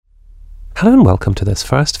Hello and welcome to this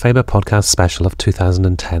first Faber podcast special of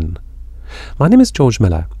 2010. My name is George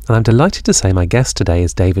Miller, and I'm delighted to say my guest today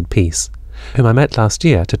is David Peace, whom I met last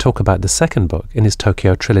year to talk about the second book in his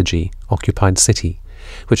Tokyo Trilogy, Occupied City,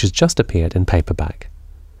 which has just appeared in paperback.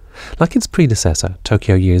 Like its predecessor,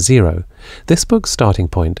 Tokyo Year Zero, this book's starting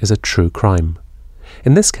point is a true crime.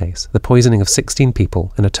 In this case, the poisoning of 16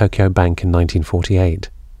 people in a Tokyo bank in 1948.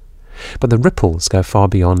 But the ripples go far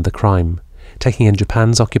beyond the crime, taking in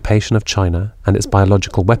Japan's occupation of China and its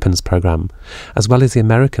biological weapons program, as well as the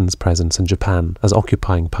Americans' presence in Japan as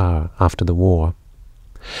occupying power after the war.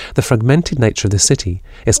 The fragmented nature of the city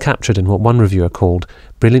is captured in what one reviewer called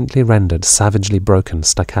brilliantly rendered, savagely broken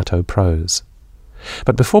staccato prose.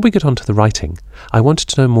 But before we get on to the writing, I wanted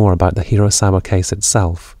to know more about the Hirosawa case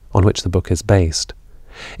itself, on which the book is based.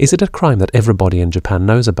 Is it a crime that everybody in Japan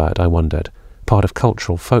knows about, I wondered, part of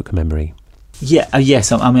cultural folk memory?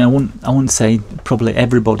 Yes. I mean, I wouldn't say probably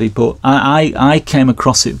everybody, but I came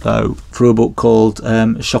across it though through a book called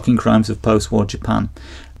 "Shocking Crimes of Post-War Japan."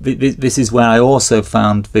 This is where I also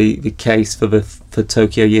found the case for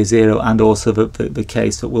Tokyo Year Zero, and also the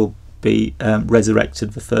case that will be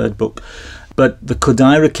resurrected, the third book. But the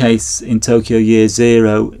Kodaira case in Tokyo Year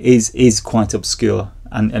Zero is quite obscure,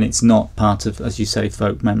 and it's not part of, as you say,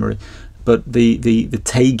 folk memory. But the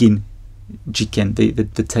Teigin Jiken,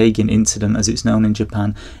 the Teigin incident, as it's known in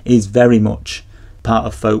Japan, is very much part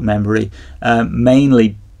of folk memory,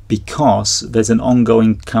 mainly because there's an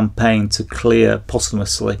ongoing campaign to clear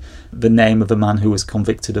posthumously the name of the man who was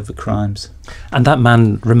convicted of the crimes. And that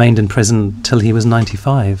man remained in prison till he was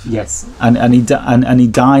 95. Yes, and he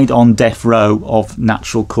died on death row of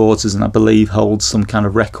natural causes, and I believe holds some kind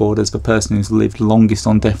of record as the person who's lived longest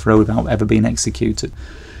on death row without ever being executed.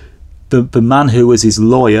 The man who was his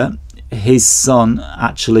lawyer, his son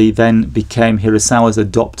actually then became Hirosawa's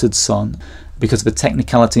adopted son. Because of the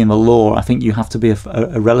technicality in the law, I think you have to be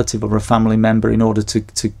a relative or a family member in order to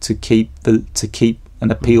keep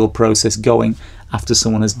an appeal process going after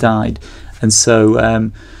someone has died. And so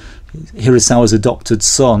Hirosawa's adopted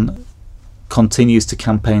son continues to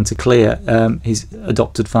campaign to clear his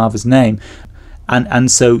adopted father's name.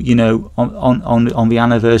 And so, you know, on the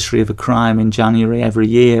anniversary of a crime in January every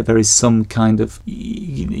year, there is some kind of,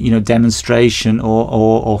 you know, demonstration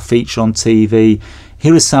or feature on TV.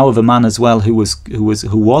 Hirosawa, the man as well, who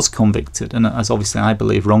was convicted, and as obviously I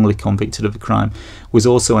believe wrongly convicted of the crime, was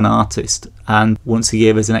also an artist. And once a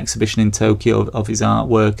year there's an exhibition in Tokyo of his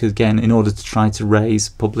artwork, again in order to try to raise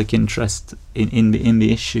public interest in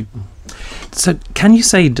the issue. So, can you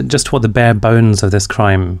say just what the bare bones of this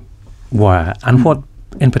crime were, and what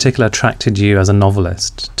in particular attracted you as a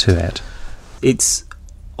novelist to it? It's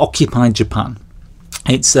occupied Japan.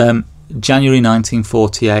 It's January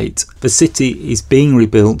 1948. The city is being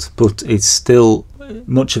rebuilt, but it's still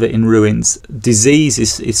much of it in ruins. Disease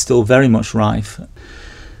is still very much rife.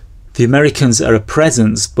 The Americans are a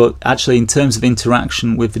presence, but actually in terms of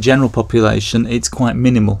interaction with the general population, it's quite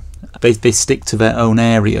minimal. They stick to their own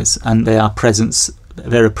areas, and they're a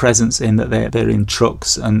presence in that they're in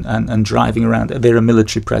trucks and driving around. They're a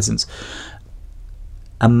military presence.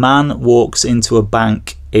 A man walks into a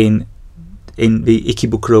bank in the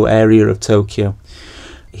Ikebukuro area of Tokyo.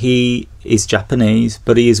 He is Japanese,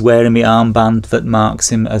 but he is wearing the armband that marks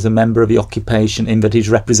him as a member of the occupation, in that he's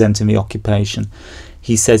representing the occupation.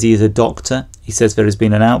 He says he is a doctor. He says there has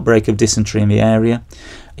been an outbreak of dysentery in the area.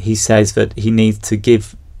 He says that he needs to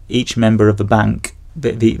give each member of the bank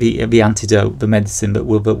the antidote, the medicine that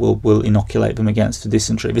will inoculate them against the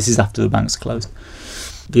dysentery. This is after the bank's closed.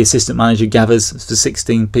 The assistant manager gathers the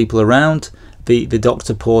 16 people around. The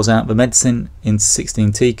doctor pours out the medicine in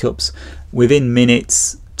 16 teacups. Within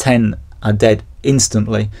minutes, 10 are dead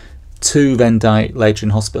instantly. 2 then die later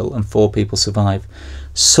in hospital, and 4 people survive.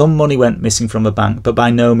 Some money went missing from the bank, but by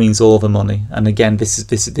no means all the money. And again, this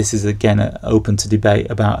is again open to debate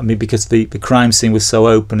about. I mean, because the crime scene was so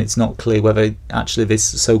open, it's not clear whether actually this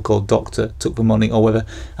so-called doctor took the money, or whether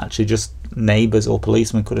actually just neighbours or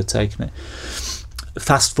policemen could have taken it.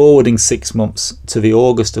 Fast forwarding 6 months to the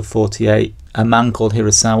August of 48, a man called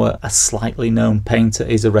Hirosawa, a slightly known painter,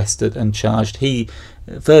 is arrested and charged. He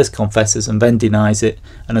first confesses and then denies it,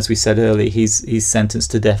 and as we said earlier, he's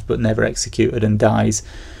sentenced to death but never executed, and dies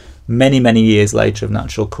many years later of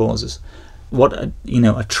natural causes. What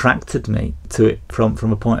attracted me to it from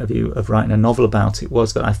a point of view of writing a novel about it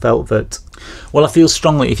was that I felt that, well, I feel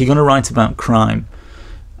strongly if you're going to write about crime,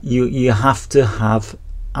 you have to have,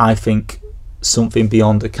 I think, something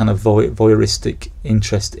beyond a kind of voyeuristic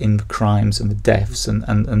interest in the crimes and the deaths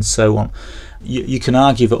and so on. You can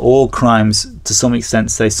argue that all crimes to some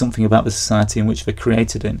extent say something about the society in which they're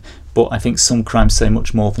created in, but I think some crimes say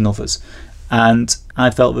much more than others. And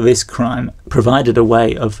I felt that this crime provided a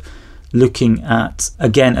way of looking at,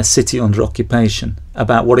 again, a city under occupation,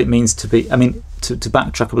 about what it means to be, I mean, to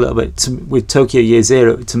backtrack a little bit, with Tokyo Year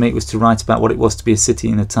Zero, to me it was to write about what it was to be a city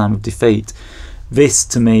in a time of defeat. This,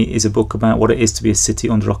 to me, is a book about what it is to be a city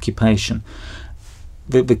under occupation.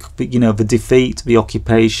 The defeat, the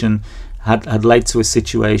occupation had led to a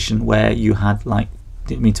situation where you had, like,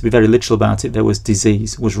 I mean, to be very literal about it, there was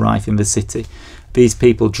disease, was rife in the city. These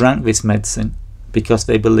people drank this medicine because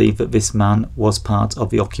they believed that this man was part of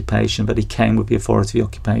the occupation, that he came with the authority of the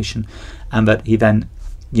occupation, and that he then,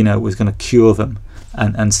 was going to cure them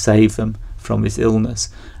and save them from this illness.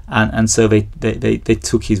 And so they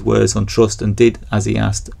took his words on trust and did as he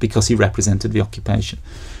asked, because he represented the occupation.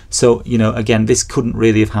 So, again, this couldn't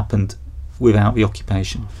really have happened without the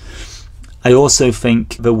occupation. I also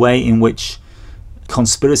think the way in which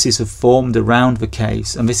conspiracies have formed around the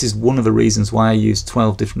case, and this is one of the reasons why I used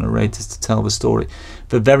 12 different narrators to tell the story,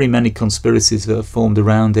 the very many conspiracies that have formed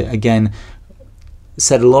around it, again,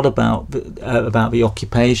 said a lot about the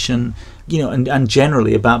occupation, and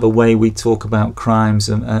generally about the way we talk about crimes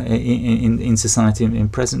in society, in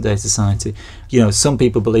present day society. Some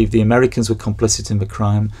people believe the Americans were complicit in the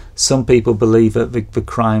crime. Some people believe that the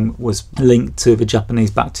crime was linked to the Japanese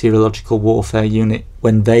bacteriological warfare unit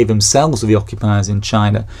when they themselves were the occupiers in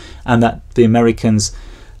China, and that the Americans,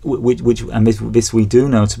 this we do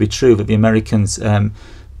know to be true, that the Americans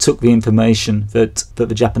took the information that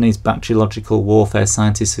the Japanese bacteriological warfare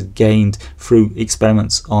scientists had gained through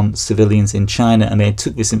experiments on civilians in China, and they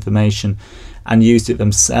took this information and used it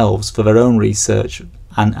themselves for their own research,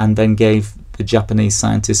 and then gave the Japanese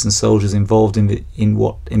scientists and soldiers involved in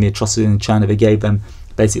the atrocity in China, they gave them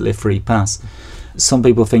basically a free pass. Some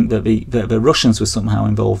people think that the Russians were somehow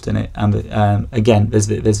involved in it, and again, there's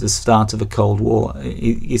the start of the Cold War.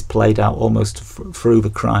 It's played out almost through the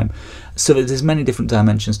crime. So there's many different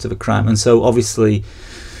dimensions to the crime, and so obviously,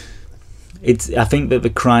 I think that the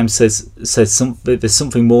crime says there's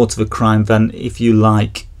something more to the crime than, if you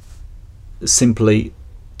like, simply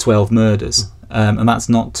 12 murders. And that's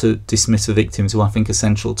not to dismiss the victims, who I think are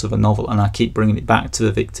central to the novel, and I keep bringing it back to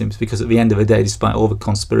the victims, because at the end of the day, despite all the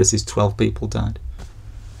conspiracies, 12 people died.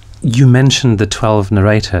 You mentioned the 12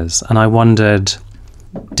 narrators, and I wondered,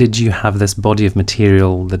 did you have this body of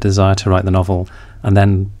material, the desire to write the novel, and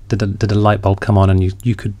then did a light bulb come on, and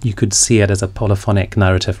you could see it as a polyphonic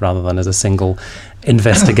narrative rather than as a single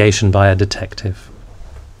investigation by a detective?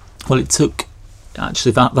 Well, it took,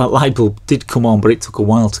 actually, that light bulb did come on, but it took a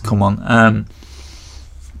while to come on.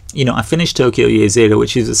 I finished Tokyo Year Zero,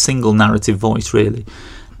 which is a single narrative voice, really.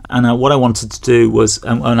 And what I wanted to do was,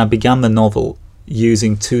 and I began the novel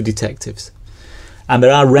using two detectives. And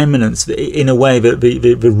there are remnants, in a way, that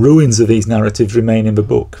the ruins of these narratives remain in the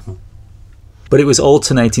book. But it was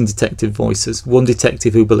alternating detective voices. One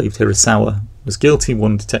detective who believed Hirosawa was guilty,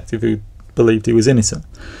 one detective who believed he was innocent.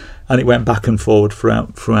 And it went back and forward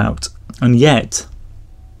throughout. And yet,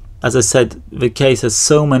 as I said, the case has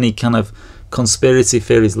so many kind of conspiracy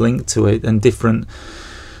theories linked to it, and different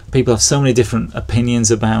people have so many different opinions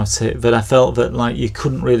about it, that I felt that, like, you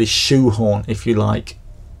couldn't really shoehorn, if you like,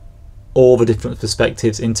 all the different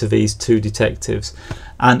perspectives into these two detectives.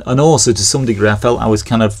 And also, to some degree, I felt I was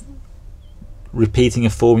kind of repeating a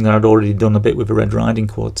formula I'd already done a bit with the Red Riding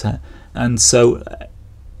Quartet. And so,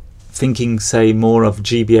 thinking, say, more of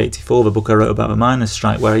GB84, the book I wrote about the miners'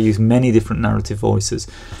 strike, where I used many different narrative voices.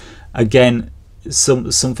 Again,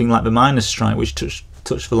 something like the miners' strike, which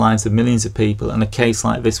touched the lives of millions of people, and a case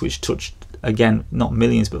like this, which touched, again, not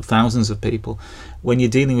millions but thousands of people. When you're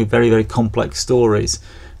dealing with very, very complex stories,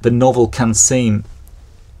 the novel can seem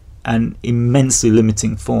an immensely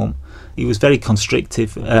limiting form. It was very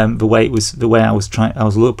constrictive, the way I was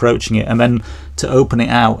approaching it, and then to open it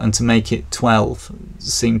out and to make it 12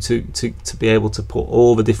 seemed to be able to put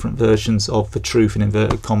all the different versions of the truth, in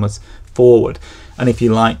inverted commas, forward. And if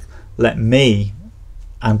you like, let me,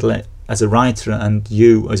 and let, as a writer, and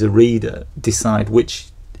you as a reader, decide which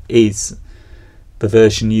is the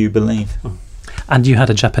version you believe. And you had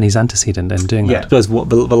a Japanese antecedent in doing that. Yeah, because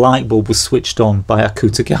the light bulb was switched on by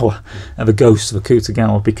Akutagawa, the ghost of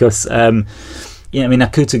Akutagawa, because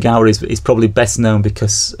Akutagawa is probably best known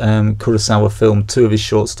because Kurosawa filmed two of his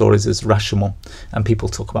short stories as Rashomon, and people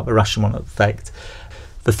talk about the Rashomon effect.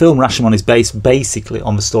 The film Rashomon is based basically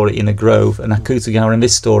on the story In a Grove, and Akutagawa in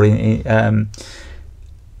this story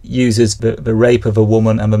uses the rape of a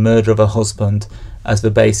woman and the murder of her husband as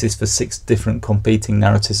the basis for 6 different competing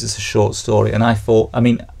narratives. It's a short story, and I thought,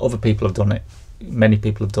 other people have done it, many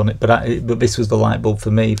people have done it, but this was the light bulb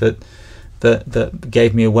for me that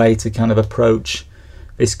gave me a way to kind of approach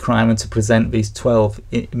this crime and to present these 12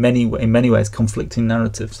 in many ways conflicting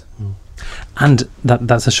narratives. And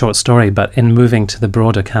that's a short story, but in moving to the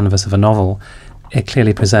broader canvas of a novel, it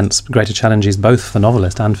clearly presents greater challenges both for the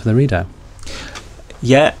novelist and for the reader.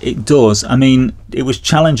 Yeah, it does. I mean, it was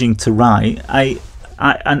challenging to write. I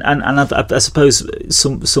suppose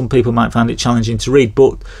some people might find it challenging to read,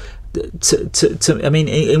 but I mean,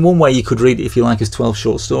 in one way you could read it, if you like, as 12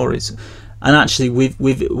 short stories. And actually,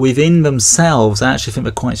 within themselves, I actually think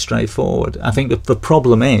they're quite straightforward. I think the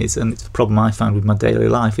problem is, and it's the problem I found with my daily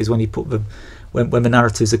life, is when you put them, when the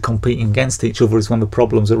narratives are competing against each other, is when the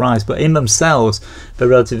problems arise. But in themselves, they're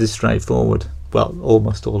relatively straightforward. Well,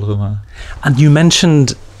 almost all of them are. And you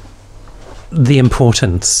mentioned the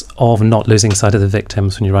importance of not losing sight of the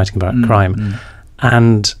victims when you're writing about crime.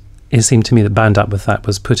 And it seemed to me that bound up with that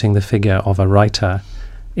was putting the figure of a writer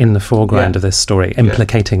in the foreground of this story,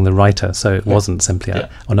 implicating the writer, so it wasn't simply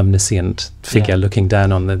an omniscient figure looking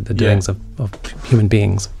down on the doings of human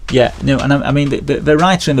beings. Yeah, no, and I mean, the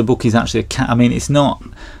writer in the book is actually I mean, it's not,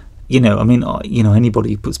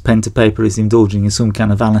 anybody who puts pen to paper is indulging in some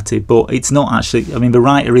kind of vanity, but it's not actually, I mean, the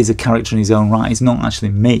writer is a character in his own right. It's not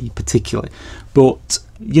actually me, particularly. But,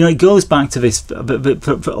 it goes back to this,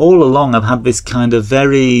 for all along I've had this kind of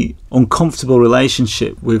very uncomfortable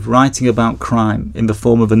relationship with writing about crime in the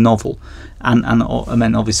form of a novel, and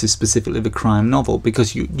then obviously specifically the crime novel,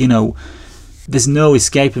 because, there's no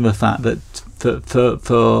escaping the fact that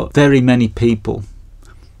for very many people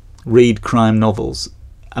read crime novels,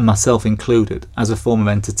 and myself included, as a form of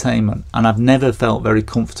entertainment, and I've never felt very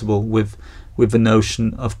comfortable with the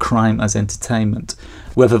notion of crime as entertainment,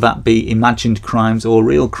 whether that be imagined crimes or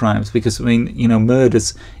real crimes, because I mean,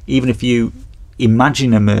 murders, even if you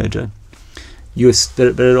imagine a murder,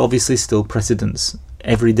 there are obviously still precedents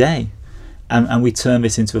every day, and we turn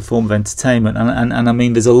this into a form of entertainment, and I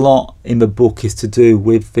mean, there's a lot in the book is to do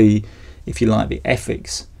with the, if you like, the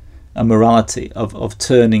ethics and morality of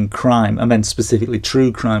turning crime, and then specifically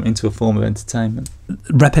true crime, into a form of entertainment.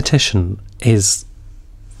 Repetition is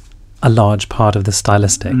a large part of the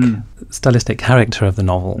stylistic character of the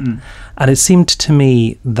novel. And it seemed to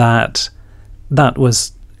me that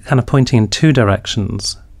was kind of pointing in two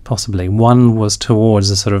directions, possibly. One was towards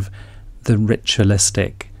a sort of the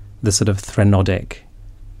ritualistic, the sort of threnodic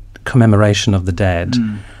commemoration of the dead.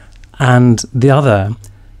 And the other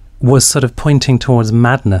was sort of pointing towards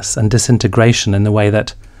madness and disintegration, in the way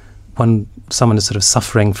that when someone is sort of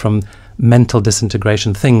suffering from mental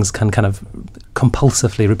disintegration, things can kind of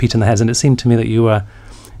compulsively repeat in their heads. And it seemed to me that you were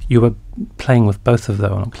playing with both of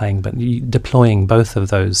those, not playing, but deploying both of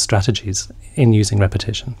those strategies in using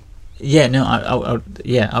repetition. Yeah, no, I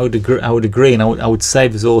would agree, and I would say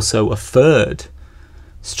there's also a third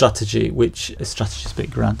strategy, which a strategy is a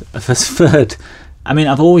bit grand. A third, I mean,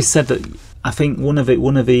 I've always said that I think one of the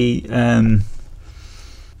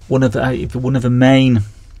main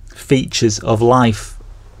features of life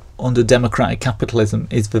under democratic capitalism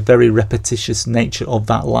is the very repetitious nature of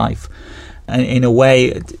that life, and in a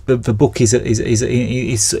way, the book is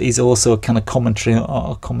also a kind of commentary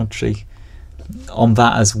on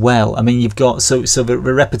that as well. I mean, you've got so the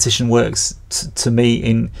repetition works to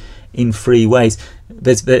me in three ways.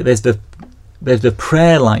 There's the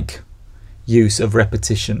prayer-like use of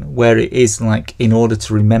repetition, where it is like in order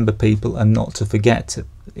to remember people and not to forget,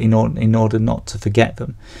 in order not to forget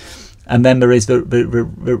them. And then there is the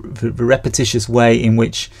repetitious way in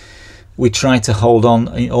which we try to hold on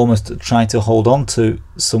to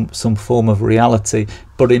some form of reality,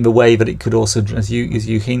 but in the way that it could also, as you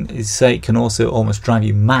say, it can also almost drive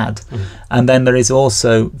you mad. And then there is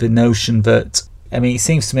also the notion that, I mean, it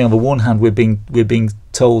seems to me on the one hand we're being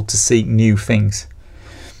told to seek new things,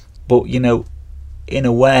 but in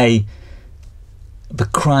a way, the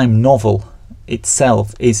crime novel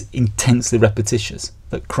itself is intensely repetitious.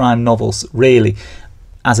 That crime novels really,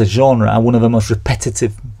 as a genre, are one of the most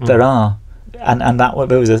repetitive there are, and that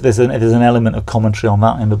there's an element of commentary on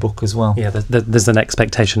that in the book as well. Yeah, there's an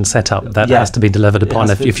expectation set up that has to be delivered upon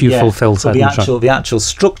if you fulfil certain. The actual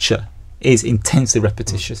structure is intensely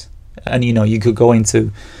repetitious, and you could go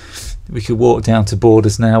into. We could walk down to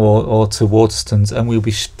Borders now or to Waterstones, and we'll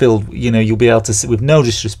be filled. You'll be able to see, with no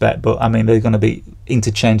disrespect, but I mean, they're going to be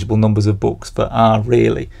interchangeable numbers of books that are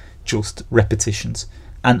really just repetitions.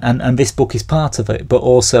 And this book is part of it, but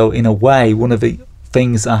also in a way, one of the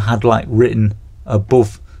things I had like written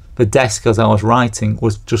above the desk as I was writing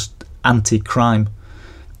was just anti-crime.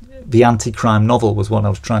 The anti-crime novel was what I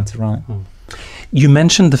was trying to write. You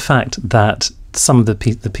mentioned the fact that some of the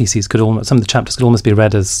pieces some of the chapters could almost be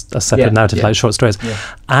read as a separate narrative, like short stories,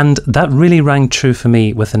 and that really rang true for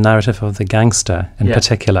me with the narrative of the gangster in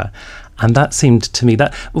particular. And that seemed to me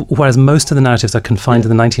that, whereas most of the narratives are confined to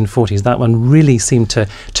the 1940s, that one really seemed to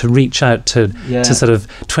reach out to sort of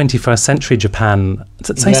 21st century Japan.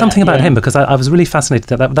 Say something about him, because I was really fascinated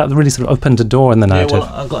that really sort of opened a door in the narrative.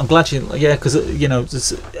 Yeah, well, I'm glad you,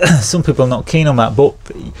 because, some people are not keen on that, but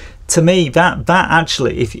to me, that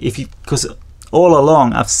actually, if you, because all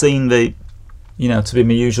along I've seen to be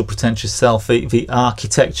my usual pretentious self, the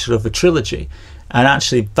architecture of a trilogy. And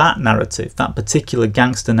actually that narrative, that particular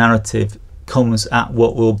gangster narrative, comes at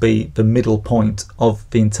what will be the middle point of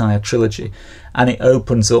the entire trilogy. And it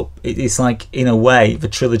opens up, it's like, in a way, the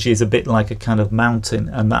trilogy is a bit like a kind of mountain,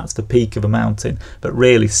 and that's the peak of a mountain, but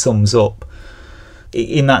really sums up.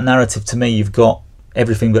 In that narrative, to me, you've got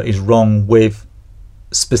everything that is wrong with,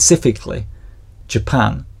 specifically,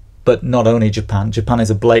 Japan. But not only Japan. Japan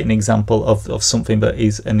is a blatant example of something that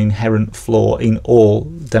is an inherent flaw in all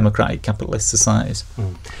democratic capitalist societies.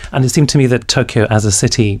 And it seemed to me that Tokyo as a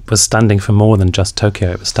city was standing for more than just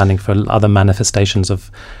Tokyo. It was standing for other manifestations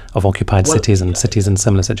of occupied cities and cities in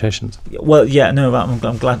similar situations. Well, yeah, no, I'm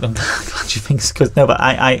glad you think so. Because no, but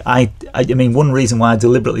I mean, one reason why I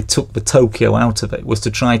deliberately took the Tokyo out of it was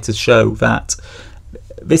to try to show that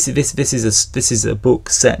This is a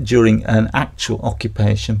book set during an actual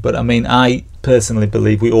occupation, but I mean, I personally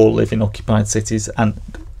believe we all live in occupied cities, and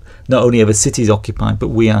not only are the cities occupied, but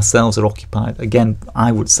we ourselves are occupied. Again,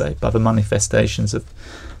 I would say, by the manifestations of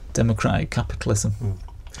democratic capitalism.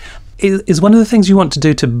 Is one of the things you want to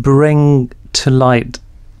do to bring to light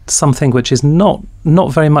something which is not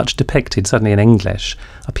very much depicted, certainly in English,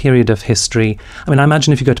 a period of history? I mean, I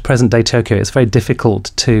imagine if you go to present-day Tokyo, it's very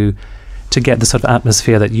difficult to get the sort of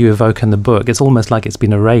atmosphere that you evoke in the book. It's almost like it's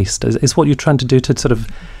been erased. Is what you're trying to do to sort of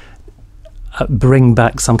bring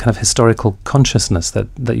back some kind of historical consciousness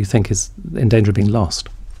that you think is in danger of being lost?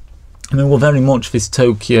 I mean, well, very much this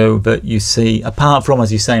Tokyo that you see, apart from,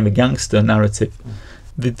 as you say, in the gangster narrative,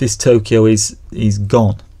 this Tokyo is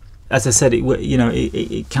gone. As I said,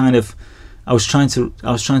 it kind of, I was trying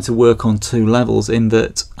to work on two levels, in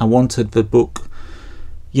that I wanted the book,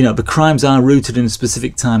 the crimes are rooted in a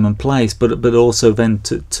specific time and place, but also then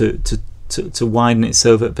to widen it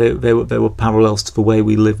so that there were parallels to the way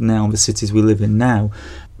we live now, the cities we live in now.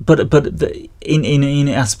 But in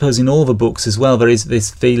I suppose in all the books as well, there is this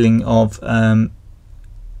feeling of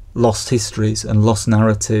lost histories and lost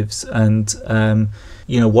narratives, and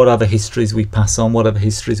what are the histories we pass on, what are the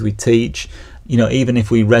histories we teach. Even if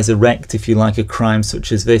we resurrect, if you like, a crime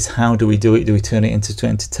such as this, how do we do it? Do we turn it into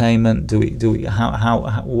entertainment?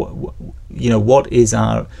 What is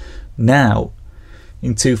our, now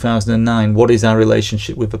in 2009, what is our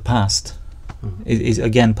relationship with the past? Is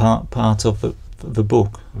again part of the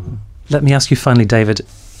book. Let me ask you finally, David,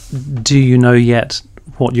 do you know yet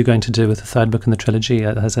what you're going to do with the third book in the trilogy?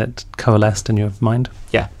 Has it coalesced in your mind?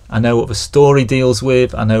 Yeah, I know what the story deals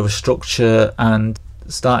with, I know the structure, and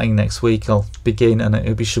starting next week I'll begin, and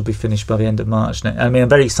it should be finished by the end of March. I mean, I'm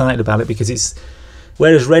very excited about it, because it's,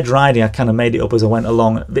 whereas Red Riding I kind of made it up as I went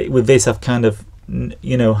along, with this I've kind of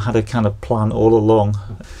had a kind of plan all along,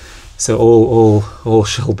 so all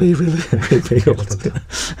shall be revealed.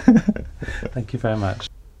 Thank you very much.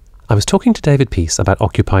 I was talking to David Peace about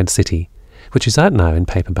Occupied City, which is out now in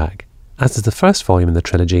paperback, as is the first volume in the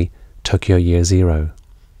trilogy, Tokyo Year Zero.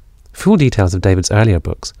 Full details of David's earlier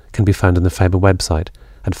books can be found on the Faber website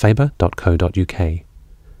at faber.co.uk. I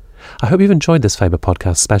hope you've enjoyed this Faber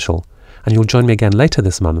podcast special, and you'll join me again later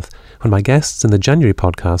this month when my guests in the January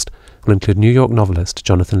podcast will include New York novelist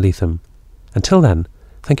Jonathan Lethem. Until then,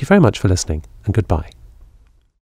 thank you very much for listening, and goodbye.